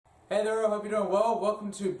Hey there, I hope you're doing well.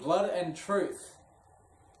 Welcome to Blood and Truth,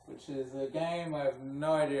 which is a game I have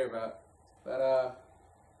no idea about. But,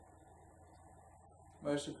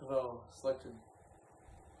 motion control selected.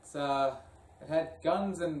 It's, it had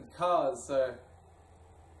guns and cars, so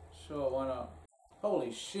sure, why not?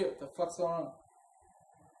 Holy shit, what the fuck's going on?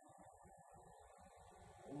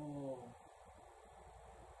 Ooh.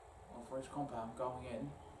 Off Ridge compound, going in.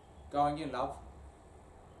 Going in, love.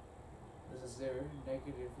 This is 0,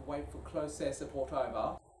 negative, wait for close air support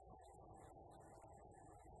over.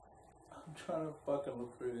 I'm trying to fucking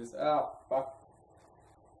look through this. Ah, fuck.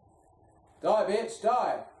 Die, bitch,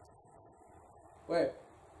 die! Where?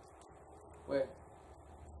 Where?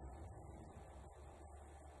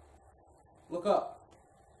 Look up!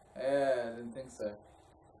 Yeah, I didn't think so.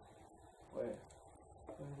 Where?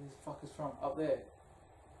 Where are these fuckers from? Up there.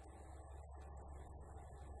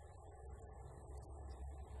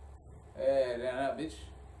 Yeah, down that bitch.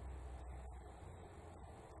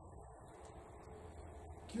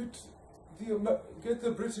 Get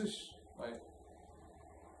the British. Wait.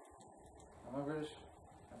 Am I British?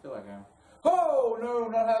 I feel like I am. Oh no,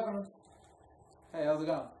 not happening. Hey, how's it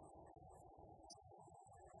going?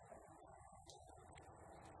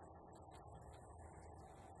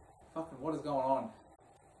 Fucking, what is going on?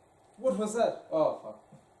 What was that? Oh fuck.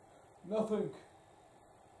 Nothing.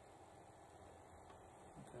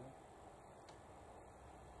 Okay.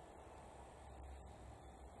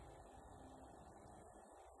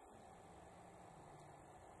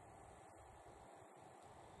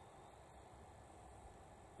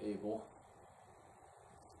 Able.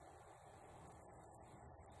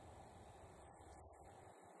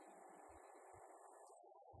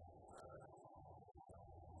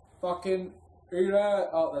 Fucking Ura.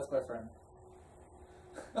 Oh, that's my friend.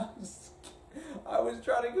 I was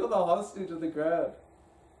trying to kill the hostage of the ground.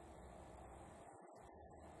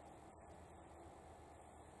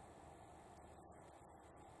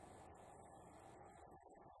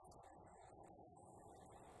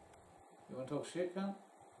 You wanna talk shit, cunt?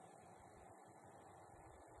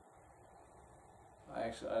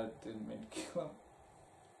 I didn't mean to kill him.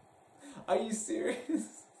 Are you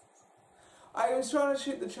serious? I was trying to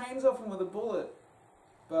shoot the chains off him with a bullet,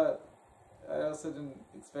 but I also didn't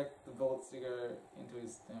expect the bullets to go into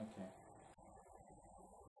his... Okay.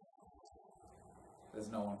 There's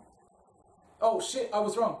no one. Oh shit, I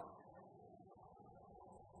was wrong.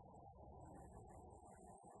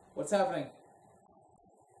 What's happening?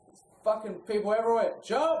 There's fucking people everywhere.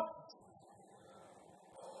 Jump!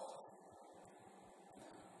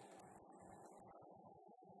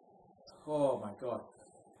 Oh my god.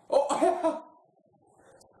 Oh!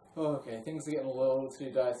 Okay, things are getting a little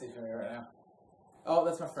too dicey for me right now. Oh,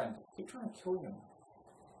 that's my friend. Keep trying to kill him.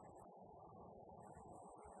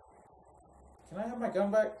 Can I have my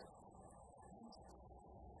gun back?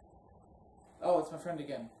 Oh, it's my friend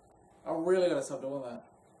again. I really gotta stop doing that.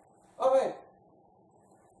 Oh, wait!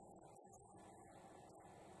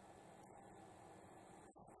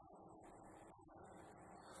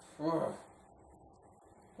 Ugh.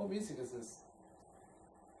 What music is this?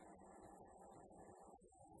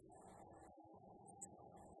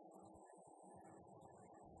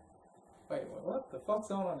 Wait, what the fuck's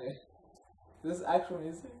going on here? Is this actual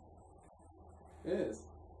music? It is.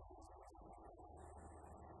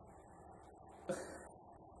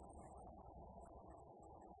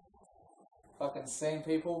 Fucking same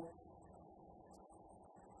people.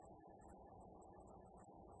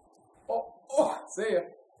 Oh, see ya.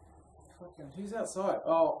 Fucking, who's outside?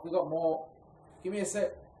 Oh, we got more. Give me a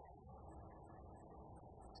sec.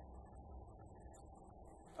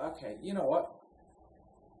 Okay, you know what?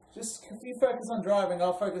 Just if you focus on driving,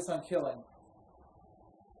 I'll focus on killing.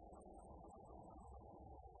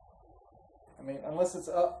 I mean, unless it's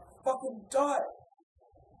fucking die!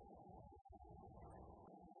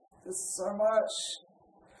 There's so much.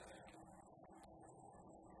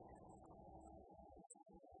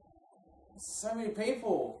 So many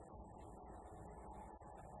people.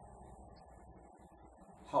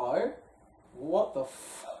 Hello? What the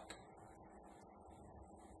fuck?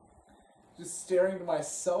 Just staring into my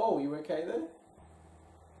soul. You okay there?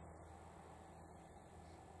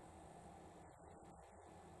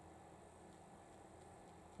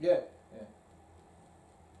 Yeah, yeah.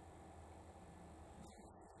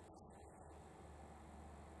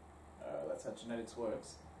 That's how genetics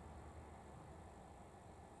works.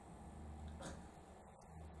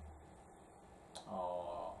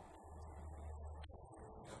 Oh.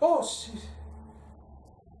 Oh shit.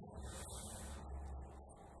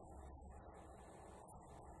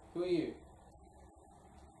 Who are you?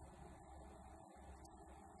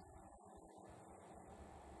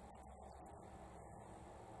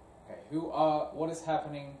 What is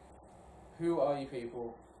happening? Who are you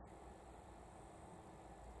people?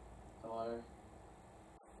 Hello?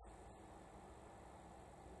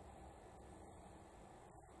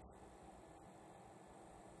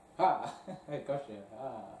 Ha! I gotcha.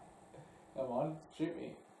 Ah. Come on, shoot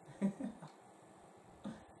me. Are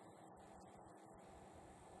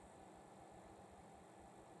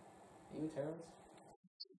you a terrorist?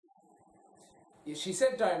 Yeah, she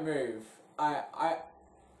said don't move.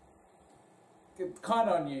 Kind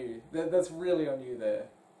of on you. That's really on you there.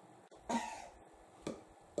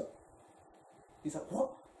 He's like,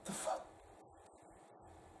 what the fuck?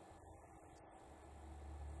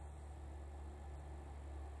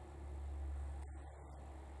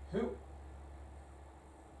 Who?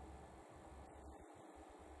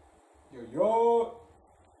 Yo.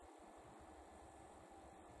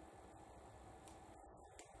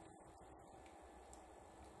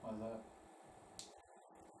 What's that?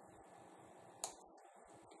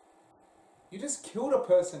 You just killed a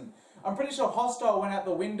person. I'm pretty sure hostile went out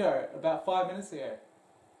the window about 5 minutes ago.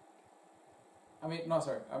 I mean, no,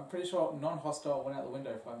 sorry. I'm pretty sure non-hostile went out the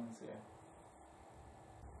window 5 minutes ago.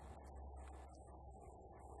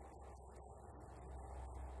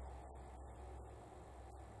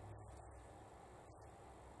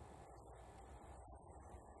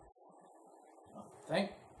 Oh,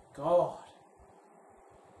 thank God.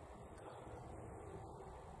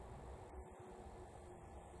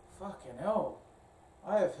 Fucking hell.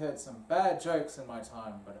 I have heard some bad jokes in my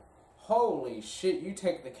time, but holy shit, you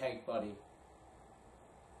take the cake, buddy.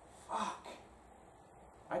 Fuck.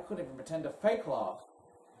 I couldn't even pretend to fake laugh.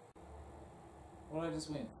 What did I just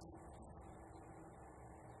win?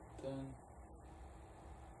 Dun.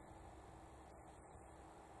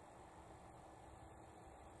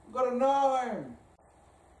 Got a gnome!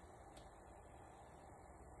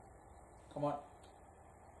 Come on.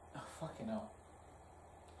 Oh, fucking hell.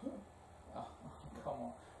 Oh, come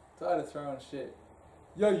on. Tired of throwing shit.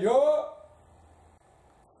 Yo!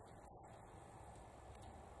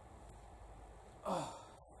 Oh.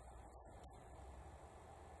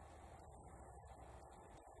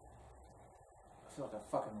 I feel like a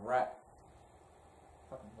fucking rat.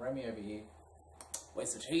 Fucking Remy over here.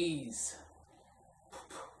 Where's the cheese?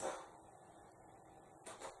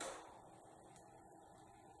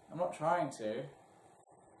 I'm not trying to.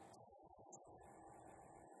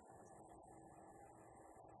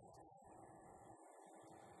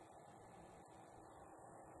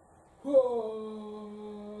 Whoa!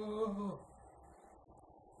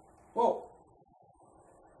 Whoa!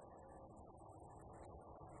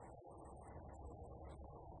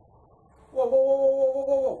 Whoa, whoa, whoa, whoa, whoa,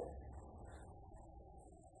 whoa, whoa!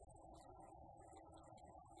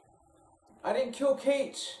 I didn't kill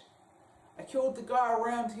Keach. I killed the guy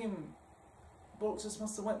around him. Bullet just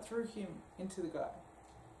must have went through him into the guy.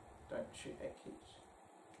 Don't shoot at Keach.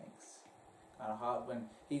 Thanks. Kind of hard when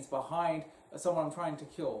he's behind someone I'm trying to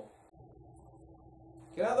kill.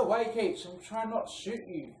 Get out of the way, Keach. I'm trying not to shoot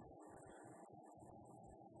you.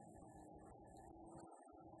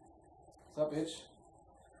 What's up, bitch?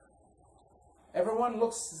 Everyone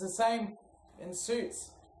looks the same in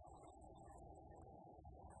suits.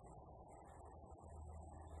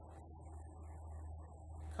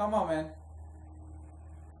 Come on, man.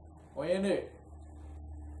 What you do?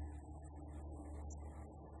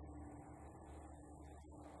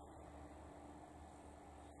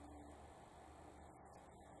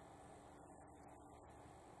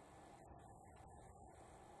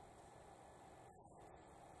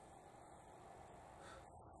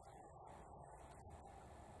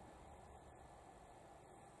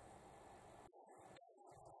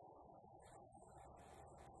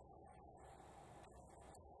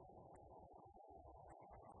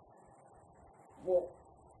 Whoa.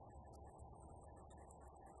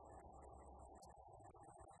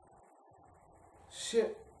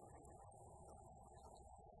 Shit.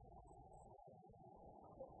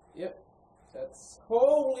 Yep. That's...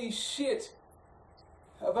 Holy shit!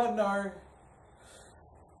 How about no?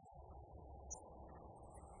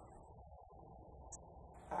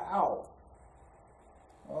 Ow.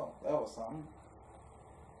 Well, that was something.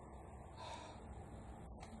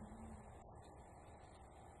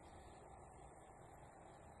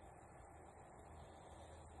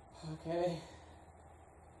 Okay.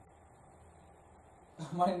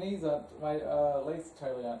 My knees aren't, my legs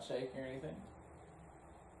totally aren't shaking or anything.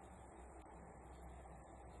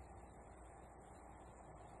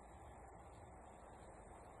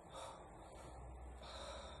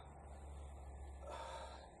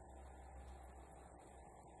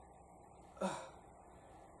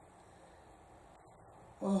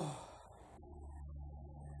 Oh.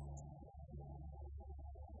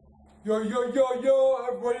 Yo, yo, yo, yo,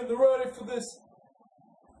 everybody in the ready for this.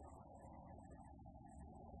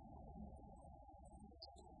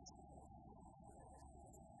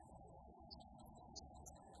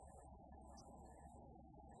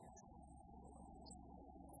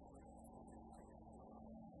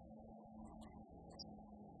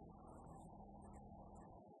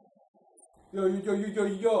 Yo, yo, yo, yo, yo,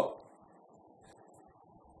 yo.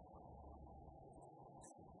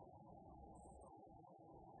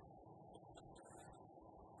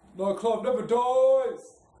 No club never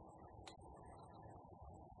dies.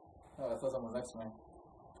 Oh, I thought someone was next to me.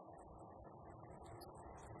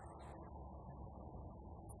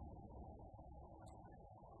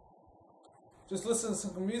 Just listen to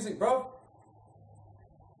some music, bro.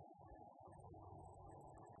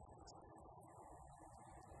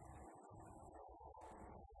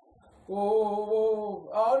 Whoa, whoa, whoa.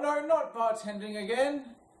 Oh no, not bartending again.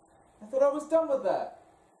 I thought I was done with that.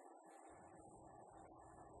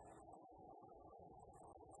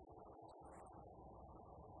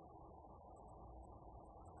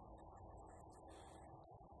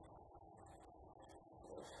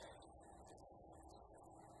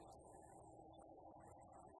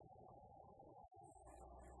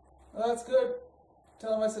 Oh, that's good.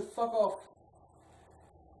 Tell him I said fuck off.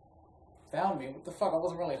 Found me? What the fuck? I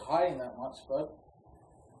wasn't really hiding that much, bud.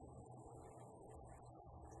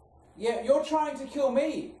 Yeah, you're trying to kill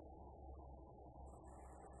me.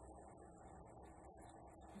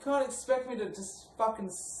 You can't expect me to just fucking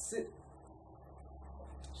sit.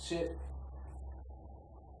 Shit.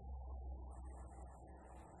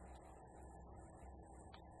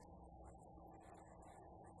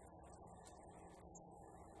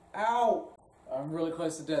 Ow! I'm really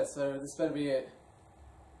close to death, so this better be it.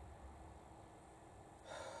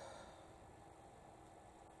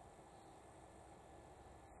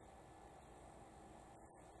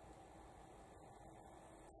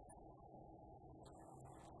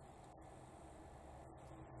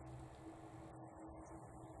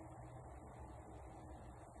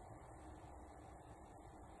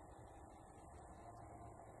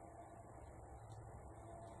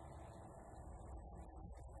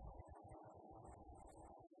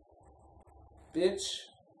 Bitch.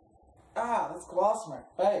 Ah, that's glass in my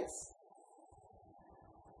face.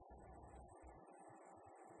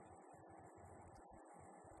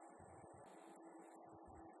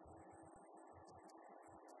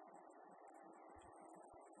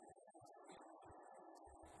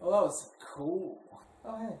 Well, that was cool.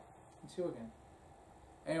 Oh, hey, it's you again.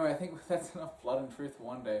 Anyway, I think that's enough Blood and Truth for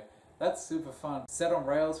one day. That's super fun. Set on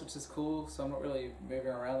rails, which is cool, so I'm not really moving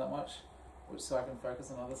around that much, which so I can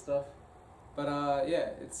focus on other stuff. But yeah,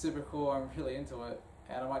 it's super cool. I'm really into it,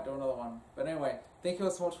 and I might do another one. But anyway, thank you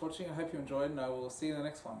all so much for watching. I hope you enjoyed, and I will see you in the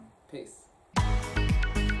next one. Peace.